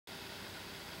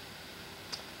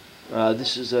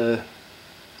This is a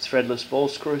threadless ball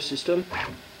screw system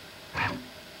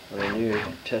on a new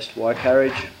test Y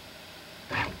carriage.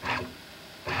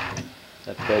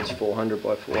 That bed's 400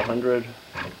 by 400.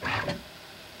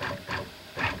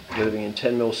 Moving in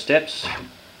 10mm steps.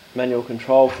 Manual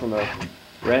control from a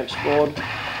ramps board.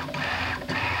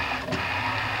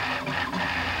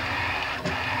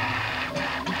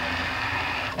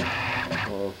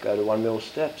 We'll go to 1mm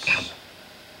steps.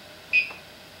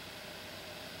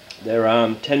 They're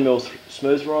 10mm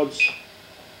smooth rods.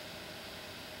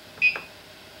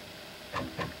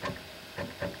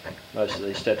 Most of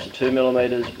these steps are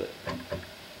 2mm, but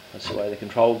that's the way the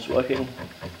control's working.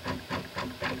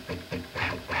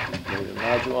 Moving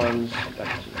larger ones,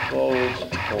 backwards and forwards,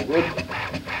 all good.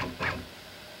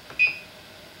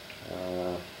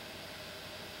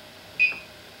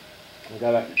 We'll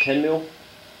go back to 10mm.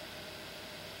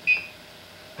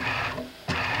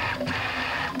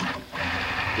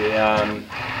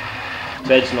 The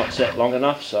bed's not set long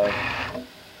enough, so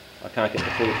I can't get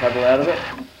the full travel out of it,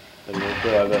 but we'll do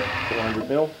over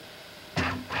 400mm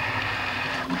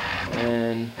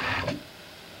and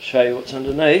show you what's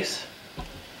underneath.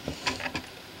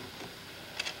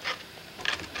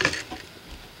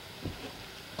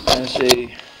 There's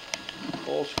the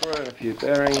ball screw and a few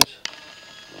bearings.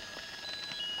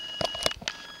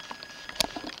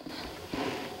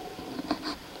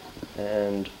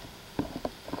 And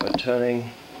by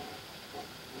turning,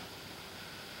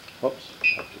 oops, I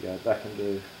have to go back and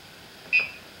do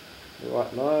the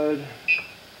right mode,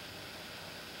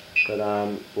 but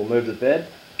we'll move the bed,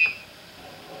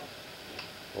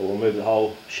 or we'll move the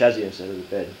whole chassis instead of the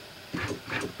bed.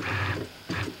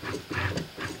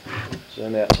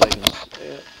 Zoom out so you can see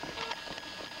it.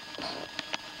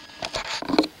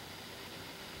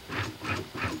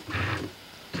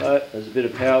 So there's a bit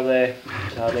of power there,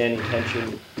 there's hardly any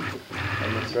tension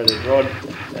on the threaded rod,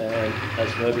 and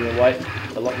that's moving the weight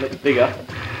a lot bigger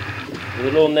with a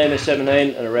little NEMA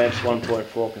 17 and a ramps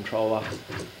 1.4 controller.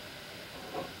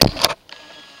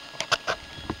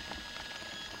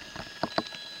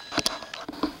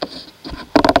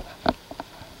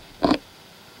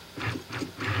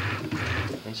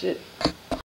 That's it.